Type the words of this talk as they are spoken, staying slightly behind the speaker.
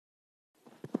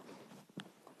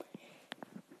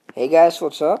Hey guys,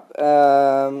 what's up?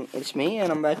 It's me,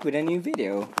 and I'm back with a new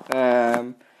video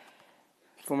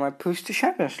for my push to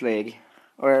Champions League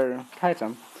or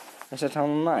Titan. It's at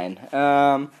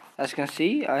Th9. As you can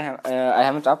see, I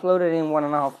haven't uploaded in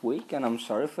 1.5 weeks, and I'm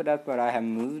sorry for that. But I have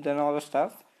moved and all the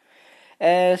stuff,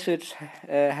 so it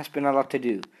has been a lot to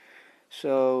do.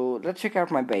 So let's check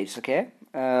out my base, okay?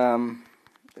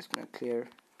 Just gonna clear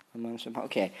the mouse.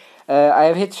 Okay, I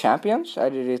have hit champions. I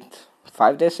did it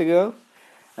 5 days ago.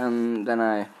 And then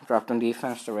I dropped on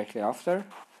defense directly after.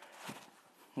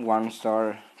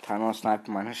 1-star tunnel sniper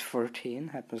 -14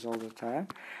 happens all the time.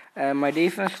 My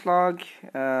defense log,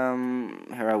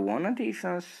 here I won a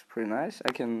defense, pretty nice.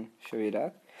 I can show you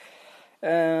that.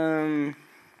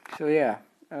 So yeah.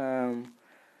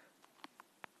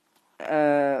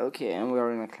 Okay, and we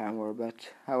are in a clan war,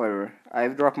 but however,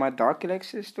 I've dropped my dark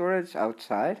elixir storage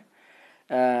outside.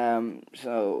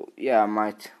 So yeah, I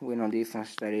might win on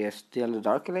defense that he steal the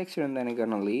dark elixir and then I'm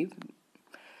gonna leave.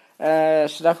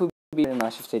 So that would be really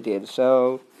nice if they did.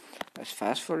 So let's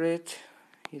fast for it.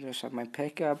 He does have my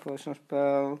pickup, poison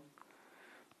spell,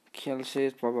 kills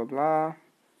it, blah blah blah.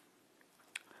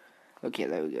 Okay,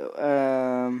 there we go.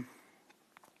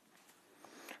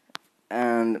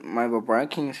 And my Barbarian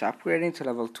King is upgrading to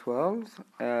level 12,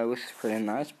 which is pretty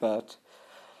nice, but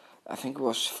I think it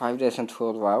was 5 days and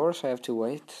 12 hours I have to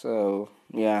wait, so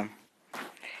yeah.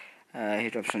 I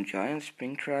hit up some giants,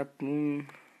 Springtrap, Moon.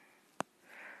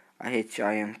 I hit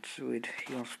giants with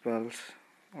heal spells,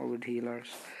 or with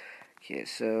healers. Okay,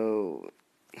 so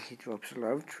he drops a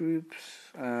lot of troops.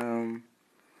 One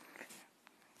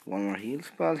more heal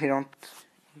spell. He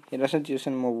doesn't use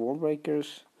any more wall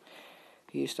breakers.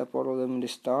 He used up all of them in the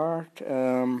start.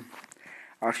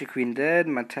 Archer Queen dead.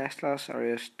 My Teslas are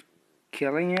just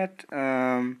killing it.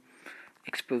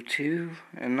 Expo 2,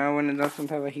 and now when it doesn't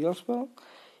have a heal spell,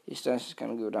 his dance is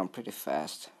gonna go down pretty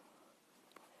fast.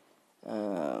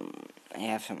 I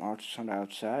have some archers on the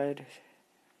outside.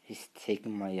 He's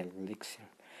taking my elixir.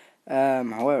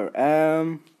 However,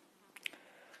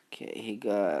 okay, he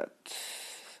got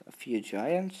a few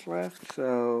giants left,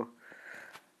 so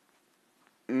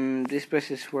this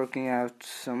base is working out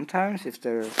sometimes if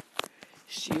they're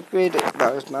stupid.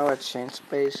 But now I changed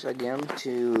space again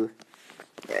to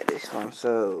this one.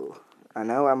 So I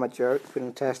know I'm a jerk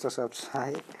putting Teslas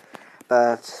outside,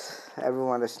 but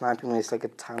everyone that's sniping me is like a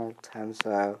tunnel 10,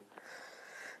 so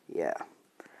yeah.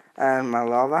 And my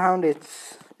Lava Hound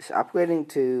is upgrading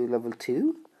to level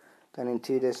 2, then in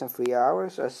 2 days and 3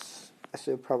 hours. As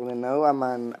you probably know, I'm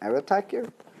an air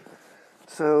attacker.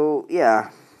 So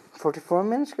yeah, 44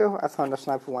 minutes ago I found a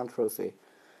Sniper 1 trophy.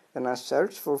 Then I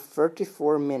searched for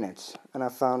 34 minutes and I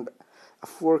found a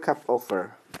 4-cup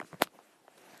offer.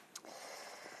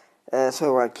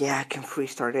 So like, yeah, I can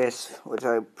freestart this, which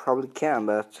I probably can,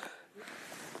 but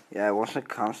yeah, I wasn't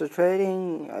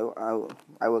concentrating.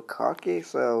 I was cocky,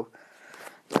 so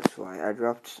that's why I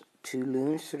dropped 2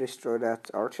 loons to destroy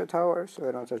that archer tower, so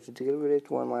I don't have to deal with it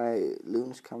when my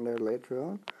loons come there later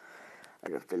on. I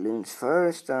dropped the loons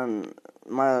first and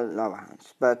my lava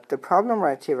hounds. But the problem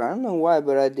right here, I don't know why,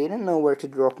 but I didn't know where to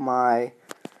drop my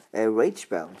rage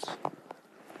spells.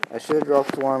 I should have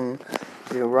dropped one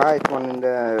to the right, one in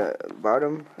the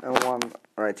bottom, and one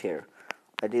right here.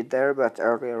 I did there, but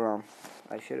earlier on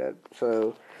I should have.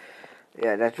 So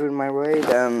yeah, that ruined my raid,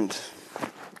 and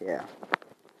yeah,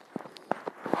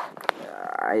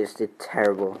 I just did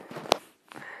terrible.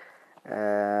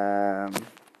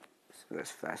 So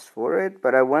let's fast forward.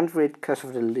 But I went for it because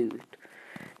of the loot.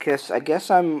 Because I guess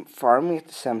I'm farming at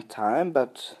the same time,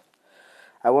 but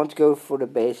I won't go for the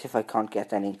base if I can't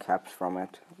get any caps from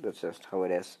it. That's just how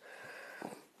it is.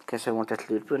 Because I want that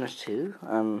loot bonus too.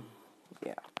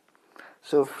 Yeah.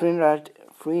 So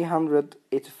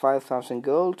 385,000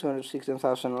 gold,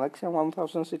 216,000 elixir,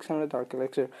 1,600 dark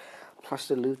elixir, plus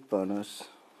the loot bonus.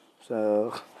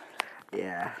 So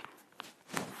yeah.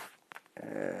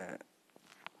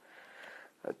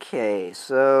 Okay,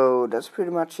 so that's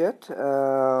pretty much it.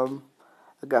 I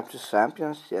got to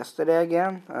champions yesterday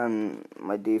again, and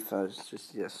my defense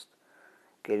is just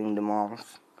getting them all.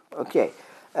 Okay,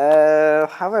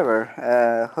 however,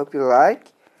 hope you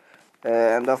like,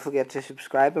 and don't forget to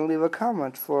subscribe and leave a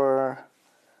comment for,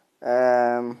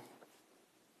 what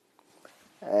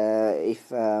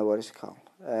is it called?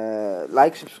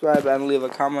 Like, subscribe, and leave a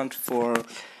comment for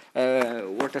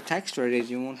what the text rate is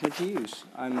you want me to use.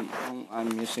 I'm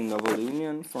using Level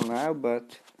Union for now,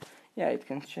 but yeah, it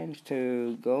can change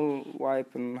to goal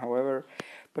wipe and however.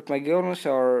 But my golems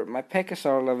are, my Pekkas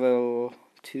are level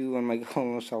 2 and my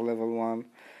golems are level 1.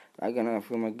 I'm gonna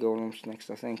have my golems next,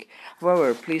 I think.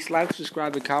 However, please like,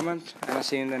 subscribe, and comment, and I'll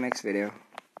see you in the next video.